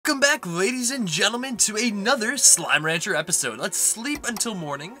Welcome back, ladies and gentlemen, to another Slime Rancher episode. Let's sleep until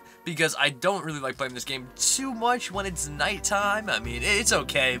morning, because I don't really like playing this game too much when it's nighttime. I mean, it's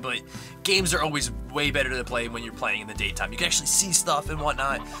okay, but games are always way better to play when you're playing in the daytime. You can actually see stuff and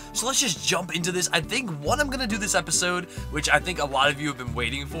whatnot. So let's just jump into this. I think what I'm going to do this episode, which I think a lot of you have been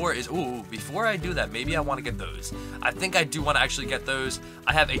waiting for, is, ooh, before I do that, maybe I want to get those. I think I do want to actually get those.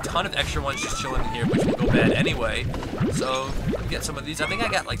 I have a ton of extra ones just chilling in here, which will go bad anyway. So, get some of these. I think I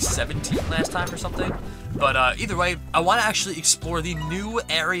got like 17 last time or something. But either way, I want to actually explore the new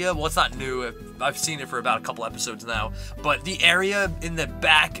area. Well, it's not new. I've seen it for about a couple episodes now. But the area in the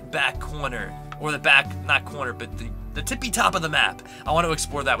back corner. Or the back, not corner, but the tippy top of the map. I want to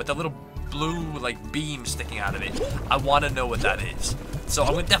explore that with the little blue, like, beam sticking out of it. I want to know what that is. So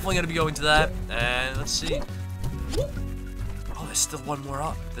I'm definitely going to be going to that. And let's see. Oh, there's still one more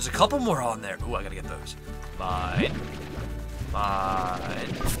on. There's a couple more on there. Ooh, I got to get those. Mine.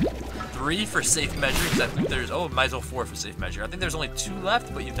 3 for safe measure, because I think there's, oh, might as well 4 for safe measure. I think there's only 2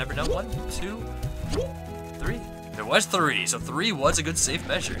 left, but you never know. 1, 2, 3. There was 3, so 3 was a good safe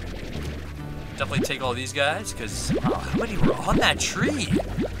measure. Definitely take all these guys, because, oh, how many were on that tree?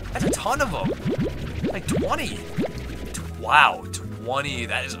 That's a ton of them. Like 20. Wow, 20,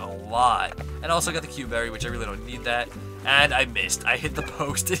 that is a lot. And I also got the Q-berry, which I really don't need that. And I missed. I hit the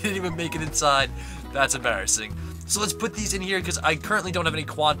post, didn't even make it inside. That's embarrassing. So let's put these in here, because I currently don't have any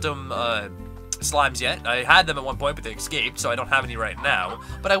quantum slimes yet. I had them at one point, but they escaped, so I don't have any right now.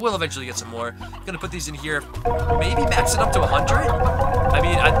 But I will eventually get some more. I'm going to put these in here, maybe max it up to 100? I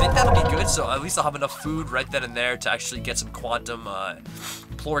mean, I think that'll be good, so at least I'll have enough food right then and there to actually get some quantum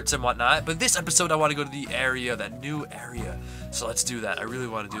plorts and whatnot. But this episode, I want to go to the area, that new area. So let's do that. I really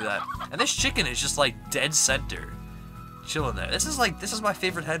want to do that. And this chicken is just, like, dead center. Chilling there. This is my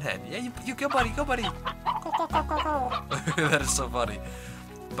favorite hen. Yeah, you go, buddy. Go, buddy. That is so funny.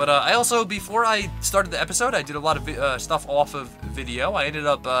 But I also, before I started the episode, I did a lot of stuff off of video. I ended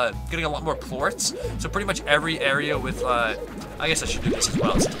up getting a lot more plorts. So pretty much every area with, I guess I should do this as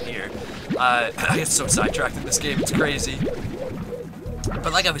well since I'm here. I get so sidetracked in this game, it's crazy.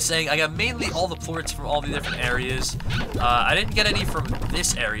 But like I was saying, I got mainly all the plorts from all the different areas. I didn't get any from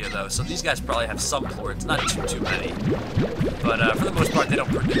this area though, so these guys probably have some plorts, not too many. But for the most part, they don't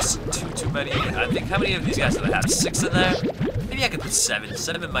produce too many. I think, how many of these guys do I have? 6 in there? Maybe I could put 7.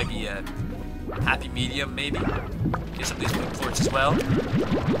 7 might be a happy medium, maybe. Get some of these pink plorts as well.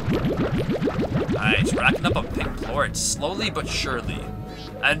 Alright, racking up on pink plorts, slowly but surely.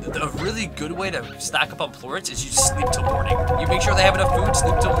 And a really good way to stack up on plorts is you just sleep till morning. You make sure they have enough food,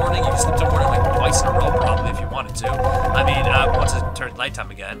 sleep till morning. You can sleep till morning like twice in a row probably if you wanted to. I mean, once it turns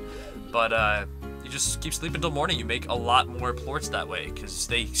nighttime again. But you just keep sleeping till morning. You make a lot more plorts that way because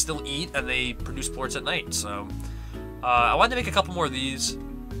they still eat and they produce plorts at night. So I wanted to make a couple more of these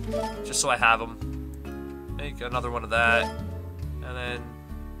just so I have them. Make another one of that. And then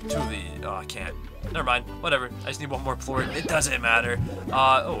 2 of these. Oh, I can't. Never mind. Whatever. I just need one more plort. It doesn't matter. Oh,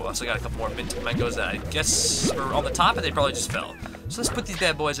 I also got a couple more mint mangoes that I guess were on the top and they probably just fell. So let's put these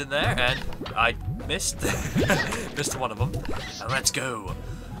bad boys in there, and I missed. Missed one of them. And let's go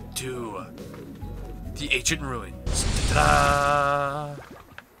to the ancient ruins. Ta-da!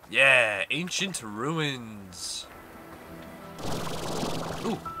 Yeah, ancient ruins.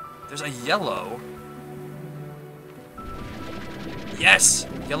 Ooh, there's a yellow. Yes,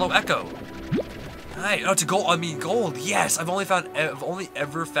 yellow echo. Right. Oh, it's a gold. I mean, gold. Yes, I've only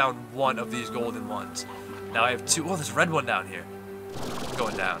ever found 1 of these golden ones. Now I have 2. Oh, there's a red one down here. I'm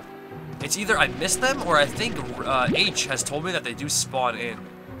going down. It's either I missed them or I think H has told me that they do spawn in.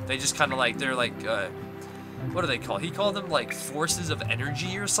 They just kind of like, they're like, what do they call? He called them like forces of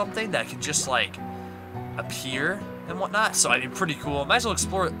energy or something that can just like appear and whatnot. So I mean, pretty cool. Might as well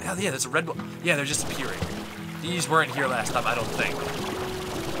explore. Hell yeah, there's a red one. Yeah, they're just appearing. These weren't here last time, I don't think.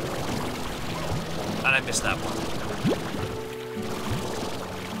 And I missed that one.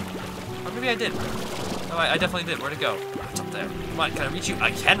 Or maybe I did. Oh, I definitely did. Where'd it go? Oh, it's up there. Come on, can I reach you? I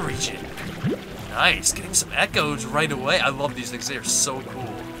can reach it. Nice. Getting some echoes right away. I love these things. They are so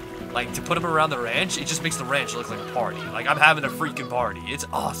cool. Like, to put them around the ranch, it just makes the ranch look like a party. Like, I'm having a freaking party. It's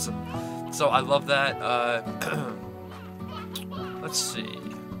awesome. So, I love that. Let's see.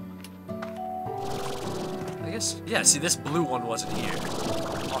 I guess, yeah, see, this blue one wasn't here.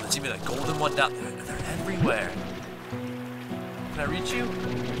 Oh, there's even a golden one down there. They're everywhere. Can I reach you?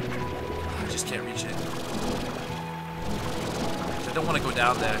 I just can't reach it. I don't want to go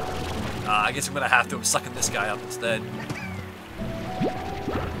down there. I guess I'm going to have to. I'm sucking this guy up instead.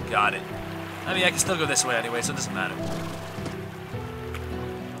 Got it. I mean, I can still go this way anyway, so it doesn't matter.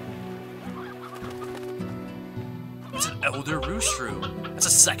 Elder Roostru. That's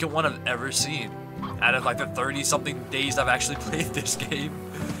the second one I've ever seen. Out of like the 30-something days I've actually played this game.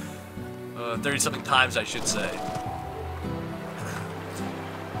 30-something times, I should say.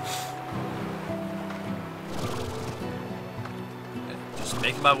 Just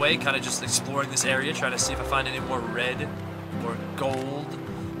making my way, kind of just exploring this area, trying to see if I find any more red, or gold,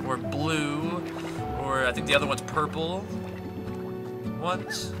 or blue, or I think the other one's purple.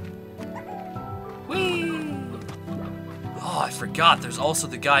 Once. Whee! Oh, I forgot. There's also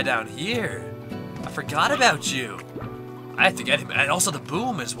the guy down here. I forgot about you. I have to get him, and also the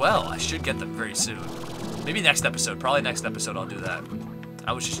boom as well. I should get them very soon. Maybe next episode. Probably next episode I'll do that.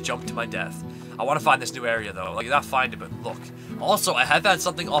 I was just jumped to my death. I want to find this new area though. Like, not find it, but look. Also, I have had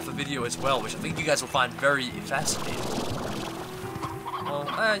something off a video as well, which I think you guys will find very fascinating. Well,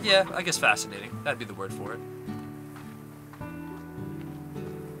 yeah, I guess fascinating. That'd be the word for it.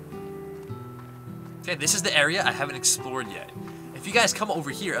 Okay, this is the area I haven't explored yet. If you guys come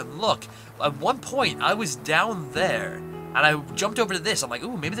over here and look, at one point I was down there, and I jumped over to this. I'm like,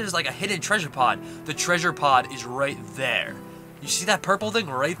 ooh, maybe there's like a hidden treasure pod. The treasure pod is right there. You see that purple thing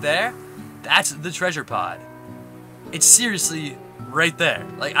right there? That's the treasure pod. It's seriously right there.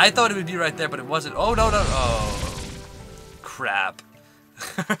 Like, I thought it would be right there, but it wasn't. Oh, no, no. Oh, crap.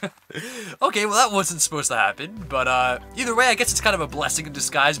 Okay, well, that wasn't supposed to happen, but either way, I guess it's kind of a blessing in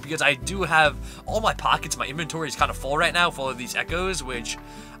disguise, because I do have all my pockets, my inventory is kind of full right now, full of these echoes, which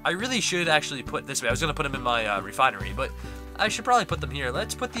I really should actually put this way. I was going to put them in my refinery, but I should probably put them here.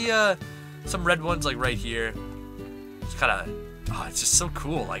 Let's put the some red ones like right here. It's kind of, oh, it's just so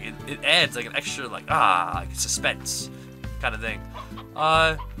cool. Like, it adds like an extra, like, like suspense kind of thing.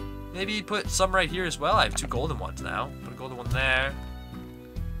 Maybe put some right here as well. I have 2 golden ones now. Put a golden one there.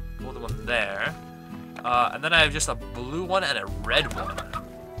 Golden one there. And then I have just a blue one and a red one.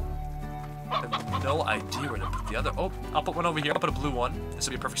 I have no idea where to put the other. Oh, I'll put one over here. I'll put a blue one. This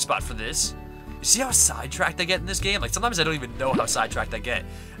will be a perfect spot for this. You see how sidetracked I get in this game? Like, sometimes I don't even know how sidetracked I get.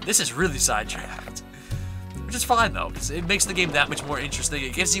 This is really sidetracked. Which is fine, though, because it makes the game that much more interesting.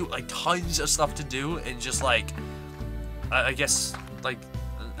 It gives you, like, tons of stuff to do, and just, like, I guess, like,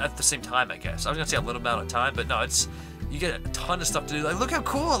 at the same time, I guess. I was going to say a little amount of time, but no, it's... You get a ton of stuff to do. Like, look how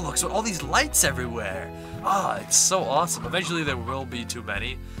cool it looks with all these lights everywhere. It's so awesome. Eventually there will be too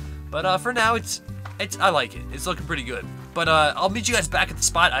many, but for now it's I like it. It's looking pretty good. But I'll meet you guys back at the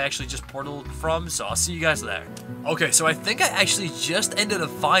spot I actually just portaled from, so I'll see you guys there. Okay, so I think I actually just ended up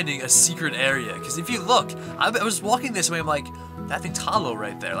finding a secret area, because if you look, I was walking this way, I'm like, that thing's hollow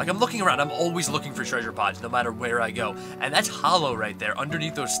right there. Like, I'm looking around, I'm always looking for treasure pods, no matter where I go, and that's hollow right there,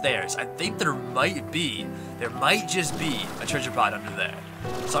 underneath those stairs. I think there might just be a treasure pod under there.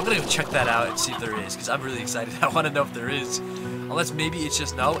 So I'm gonna go check that out and see if there is, because I'm really excited. I want to know if there is. Unless maybe it's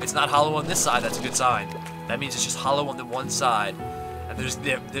just, no, it's not hollow on this side, that's a good sign. That means it's just hollow on the one side. And there's,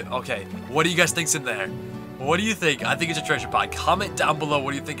 okay, what do you guys think's in there? What do you think? I think it's a treasure pod. Comment down below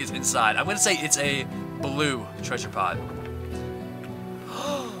what do you think is inside. I'm gonna say it's a blue treasure pod.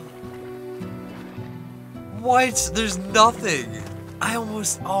 What? There's nothing. I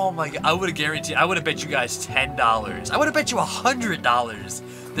almost, oh my god, I would have guaranteed, I would have bet you guys $10. I would have bet you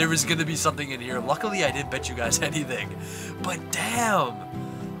 $100 there was gonna be something in here. Luckily, I didn't bet you guys anything. But damn,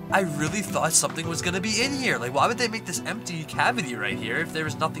 I really thought something was gonna be in here. Like, why would they make this empty cavity right here if there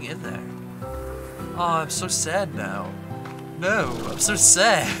was nothing in there? Oh, I'm so sad now. No, I'm so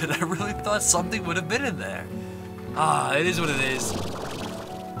sad. I really thought something would have been in there. It is what it is.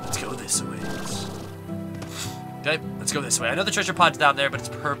 Let's go this way. Okay, let's go this way. I know the treasure pod's down there, but it's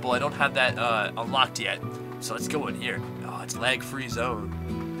purple. I don't have that unlocked yet. So let's go in here. Oh, it's lag-free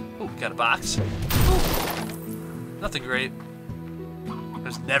zone. Oh, got a box. Ooh. Nothing great.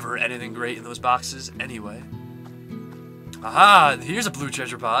 There's never anything great in those boxes anyway. Aha! Here's a blue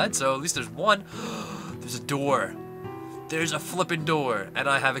treasure pod, so at least there's one. There's a door. There's a flippin' door, and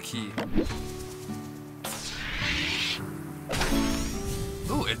I have a key.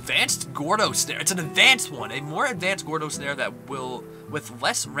 Ooh, advanced Gordo snare. It's an advanced one. A more advanced Gordo snare that will, with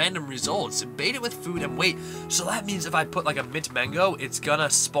less random results, bait it with food and wait. So that means if I put like a mint mango, it's gonna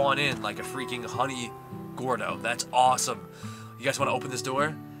spawn in like a freaking honey Gordo. That's awesome. You guys want to open this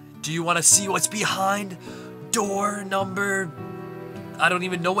door? Do you want to see what's behind door number... I don't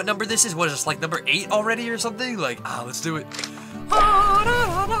even know what number this is. What is this, like number 8 already or something? Like, let's do it.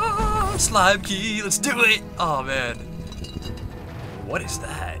 Slime key, let's do it. Oh, man. What is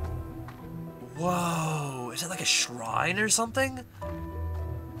that? Whoa, is that like a shrine or something?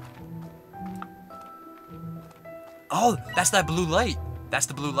 Oh, that's that blue light. That's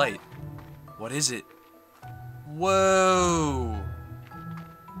the blue light. What is it? Whoa.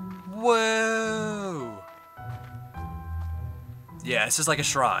 Whoa. Yeah, this is like a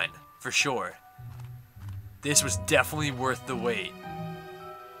shrine, for sure. This was definitely worth the wait.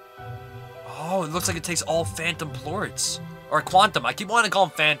 Oh, it looks like it takes all Phantom Plorts. Or Quantum. I keep wanting to call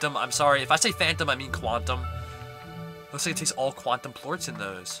them Phantom. I'm sorry. If I say Phantom, I mean Quantum. Looks like it takes all Quantum Plorts in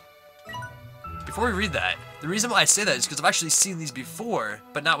those. Before we read that, the reason why I say that is because I've actually seen these before,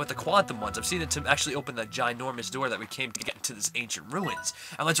 but not with the Quantum ones. I've seen it to actually open the ginormous door that we came to get into this ancient ruins.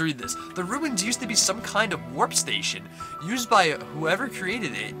 And let's read this. The ruins used to be some kind of warp station used by whoever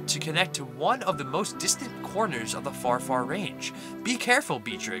created it to connect to one of the most distant corners of the far, far range. Be careful,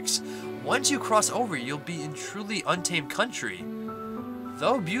 Beatrix. Once you cross over, you'll be in truly untamed country.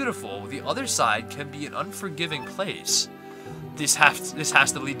 Though beautiful, the other side can be an unforgiving place. This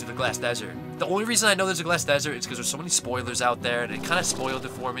has to lead to the Glass Desert. The only reason I know there's a Glass Desert is because there's so many spoilers out there, and it kind of spoiled it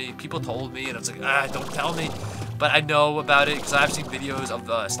for me. People told me, and I was like, don't tell me. But I know about it because I've seen videos of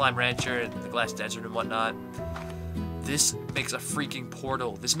the Slime Rancher and the Glass Desert and whatnot. This makes a freaking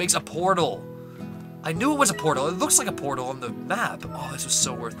portal. This makes a portal. I knew it was a portal. It looks like a portal on the map. Oh, this was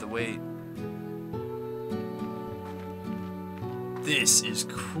so worth the wait. This is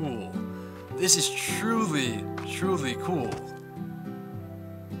cool. This is truly, truly cool.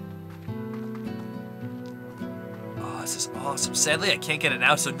 Oh, this is awesome. Sadly, I can't get it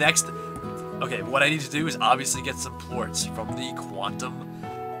now, so next... Okay, what I need to do is obviously get some plorts from the Quantum...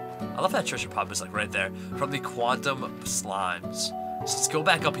 I love that treasure pop is like right there. From the Quantum Slimes. So let's go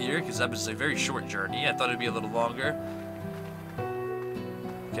back up here, because that was a very short journey. I thought it'd be a little longer.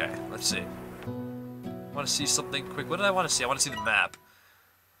 Okay, let's see. I want to see something quick. What did I want to see? I want to see the map.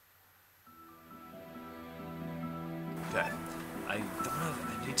 Okay. I don't know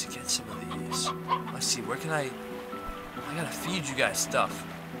if I need to get some of these. Let's see, where can I gotta feed you guys stuff.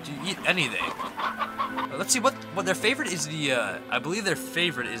 Do you eat anything? Let's see what their favorite is. The I believe their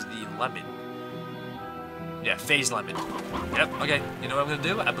favorite is the lemon. Yeah, phase lemon. Yep, okay. You know what I'm gonna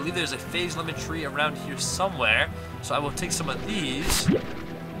do? I believe there's a phase lemon tree around here somewhere. So I will take some of these.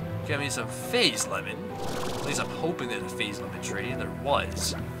 Get me some phase lemon. At least I'm hoping there's a phase lemon tree. There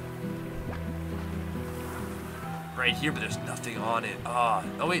was. Right here, but there's nothing on it.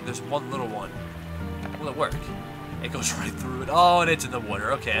 Oh wait, there's one little one. Will it work? It goes right through it. Oh, and it's in the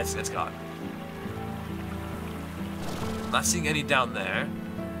water. Okay, it's gone. I'm not seeing any down there.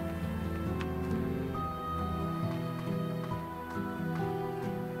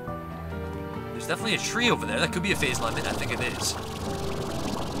 There's definitely a tree over there. That could be a phase lemon. I think it is.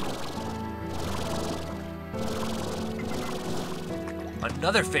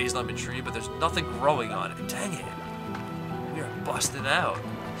 Another phase lemon tree, but there's nothing growing on it. Dang it. We are busting out.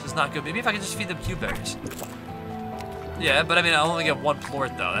 This is not good. Maybe if I can just feed them Q-berries. Yeah, but I mean, I only get one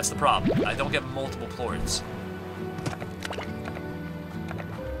plort, though. That's the problem. I don't get multiple plorts.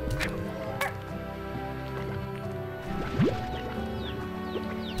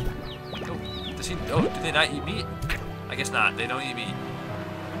 Oh, do they not eat meat? I guess not. They don't eat meat.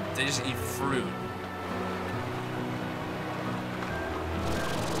 They just eat fruit.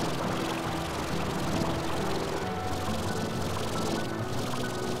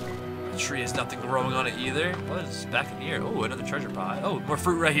 Tree has nothing growing on it either. What is back in here? Oh, another treasure pot. Oh, more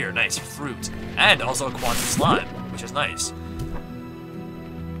fruit right here. Nice fruit. And also a quantum slime, which is nice.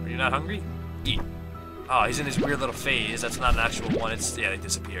 Are you not hungry? Eat. Oh, he's in his weird little phase. That's not an actual one. It's, yeah, they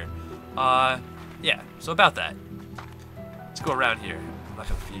disappear. Yeah, so about that. Let's go around here. I'm not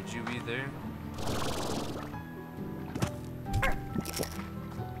gonna feed you either.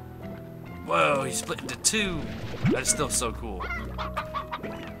 Whoa, he split into two. That is still so cool.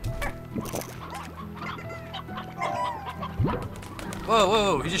 Whoa,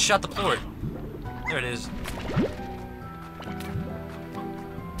 whoa, he just shot the plort. There it is.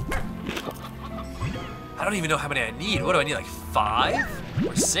 I don't even know how many I need. What do I need, like 5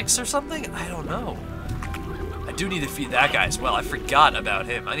 or 6 or something? I don't know. I do need to feed that guy as well. I forgot about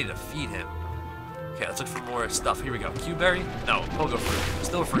him. I need to feed him. Okay, let's look for more stuff. Here we go. Q-berry? No, pogo fruit.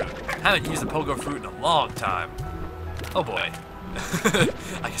 Still fruit. Haven't used the pogo fruit in a long time. Oh boy.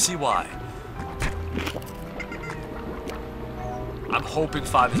 I can see why. I'm hoping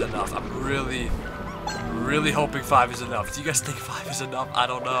 5 is enough. I'm really, really hoping 5 is enough. Do you guys think 5 is enough? I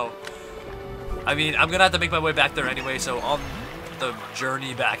don't know. I mean, I'm gonna have to make my way back there anyway, so on the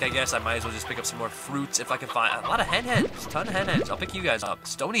journey back, I guess, I might as well just pick up some more fruits if I can find a lot of hen hens. Ton of hen hens. I'll pick you guys up.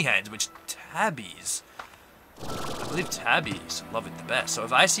 Stony hens, which tabbies. I believe tabbies love it the best. So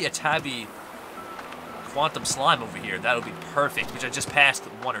if I see a tabby quantum slime over here, that'll be perfect, which I just passed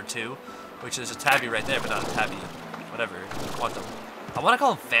 1 or 2, which is a tabby right there, but not a tabby. Whatever, quantum. I want to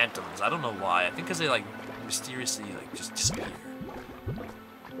call them phantoms. I don't know why. I think because they like mysteriously like just disappear.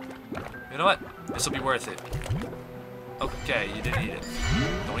 You know what? This will be worth it. Okay, you didn't eat it.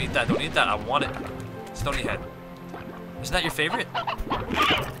 Don't eat that, don't eat that. I want it. Stony head. Isn't that your favorite?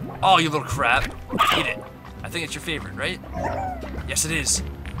 Oh, you little crap. Eat it. I think it's your favorite, right? Yes, it is.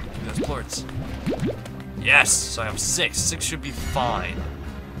 Give me those plorts. Yes, so I have 6. 6 should be fine.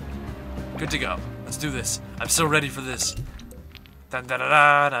 Good to go. Let's do this. I'm so ready for this. Dun da da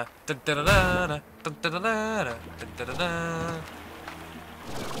da da da da da da da da da da da.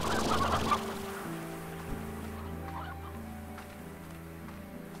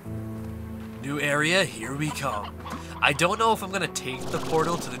 New area, here we come. I don't know if I'm gonna take the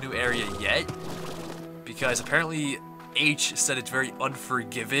portal to the new area yet, because apparently H said it's very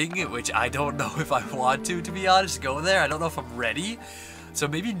unforgiving, which I don't know if I want to be honest, go there. I don't know if I'm ready. So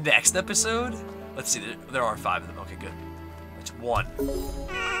maybe next episode? Let's see, there are 5 of them. Okay, good. It's 1.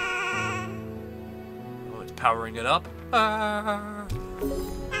 Oh, it's powering it up. Powering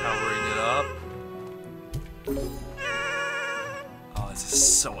it up. Oh, this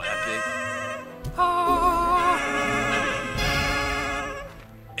is so epic.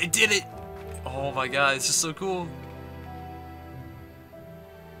 It did it! Oh my god, this is so cool.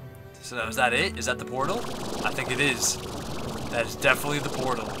 So now, is that it? Is that the portal? I think it is. That is definitely the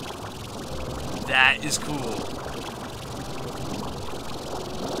portal. That is cool.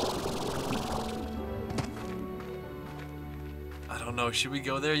 I don't know. Should we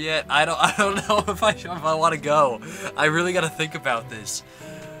go there yet? I don't know if I want to go. I really got to think about this.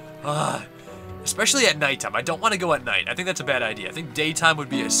 Especially at nighttime. I don't want to go at night. I think that's a bad idea. I think daytime would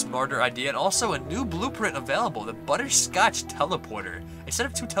be a smarter idea. And also a new blueprint available. The butterscotch teleporter. Instead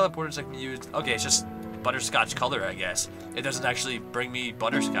of 2 teleporters I can use... Okay, it's just butterscotch color, I guess. It doesn't actually bring me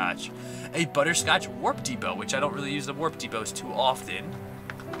butterscotch. A butterscotch warp depot, which I don't really use the warp depots too often.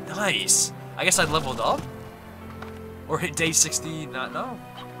 Nice. I guess I leveled up? Or hit day 60... No.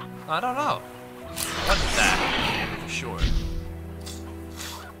 I don't know. What is that? For sure.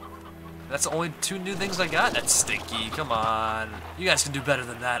 That's the only 2 new things I got? That's stinky. Come on. You guys can do better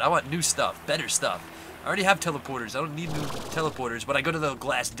than that. I want new stuff. Better stuff. I already have teleporters. I don't need new teleporters. But I go to the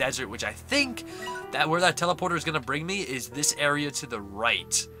glass desert, which I think that where that teleporter is going to bring me is this area to the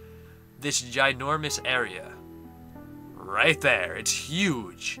right. This ginormous area. Right there. It's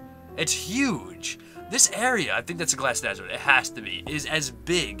huge. It's huge. This area, I think that's a glass desert. It has to be. Is as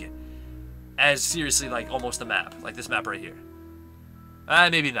big as, seriously, like almost a map. Like this map right here.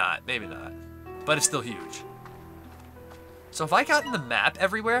 Maybe not. Maybe not. But it's still huge. So have I gotten the map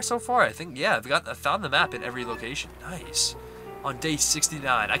everywhere so far? I think, yeah, I've found the map in every location. Nice. On day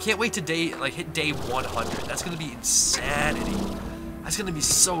 69. I can't wait to hit day 100. That's going to be insanity. That's going to be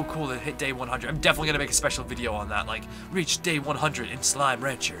so cool to hit day 100. I'm definitely going to make a special video on that. Like, reach day 100 in Slime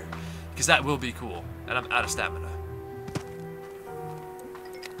Rancher. Because that will be cool. And I'm out of stamina.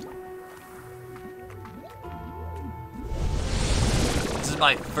 This is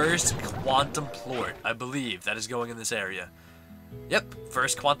my first quantum plort, I believe, that is going in this area. Yep,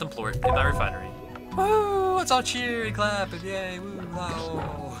 first quantum plort in my refinery. Woo! Let's all cheer and clap and yay! Woo!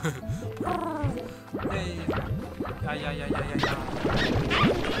 Wow! Yay! Yeah.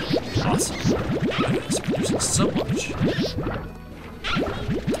 Awesome. It's producing so much.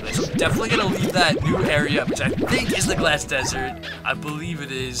 So I'm definitely gonna leave that new area, which I think is the glass desert. I believe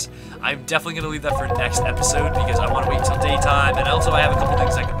it is. I'm definitely gonna leave that for next episode because I want to wait till daytime, and also I have a couple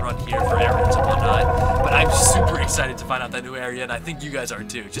things I can run here for errands and whatnot. But I'm super excited to find out that new area, and I think you guys are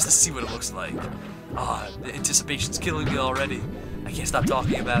too, just to see what it looks like. Ah, the anticipation's killing me already. I can't stop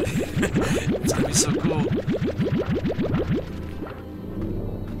talking about it. It's gonna be so cool.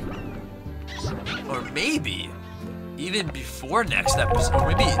 Or maybe even before next episode, or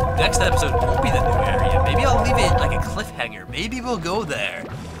maybe next episode won't be the new area. Maybe I'll leave it like a cliffhanger. Maybe we'll go there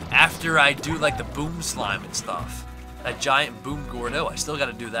after I do like the boom slime and stuff. That giant boom Gordo, I still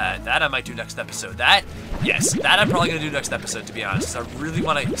gotta do that. That I might do next episode. Yes, that I'm probably gonna do next episode, to be honest. I really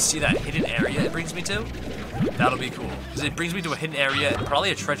wanna see that hidden area it brings me to. That'll be cool. Because it brings me to a hidden area and probably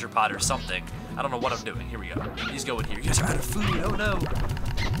a treasure pot or something. I don't know what I'm doing. Here we go. He's going here. You guys are out of food. Oh no.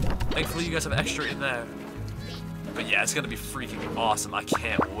 Thankfully you guys have extra in there. But yeah, it's gonna be freaking awesome. I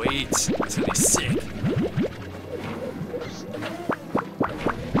can't wait. It's gonna be sick.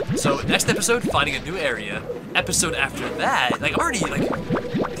 So next episode, finding a new area. Episode after that, like already trying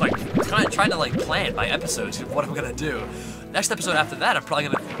to like plan my episodes of what I'm gonna do. Next episode after that, I'm probably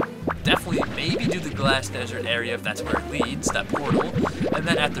gonna definitely maybe do the glass desert area if that's where it leads, that portal. And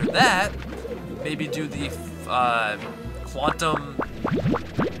then after that, maybe do the quantum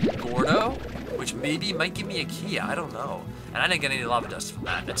Gordo, which maybe might give me a key. I don't know. And I didn't get any lava dust from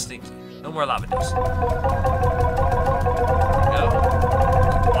that. That's stinky. No more lava dust. There we go.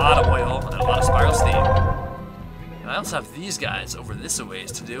 A lot of oil and a lot of spiral steam. And I also have these guys over this a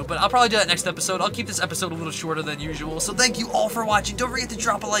ways to do, but I'll probably do that next episode. I'll keep this episode a little shorter than usual, so thank you all for watching. Don't forget to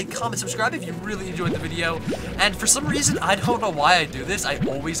drop a like, comment, subscribe if you really enjoyed the video, and for some reason, I don't know why I do this, I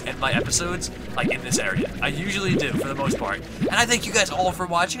always end my episodes, like, in this area. I usually do, for the most part. And I thank you guys all for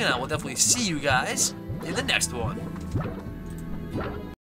watching, and I will definitely see you guys in the next one.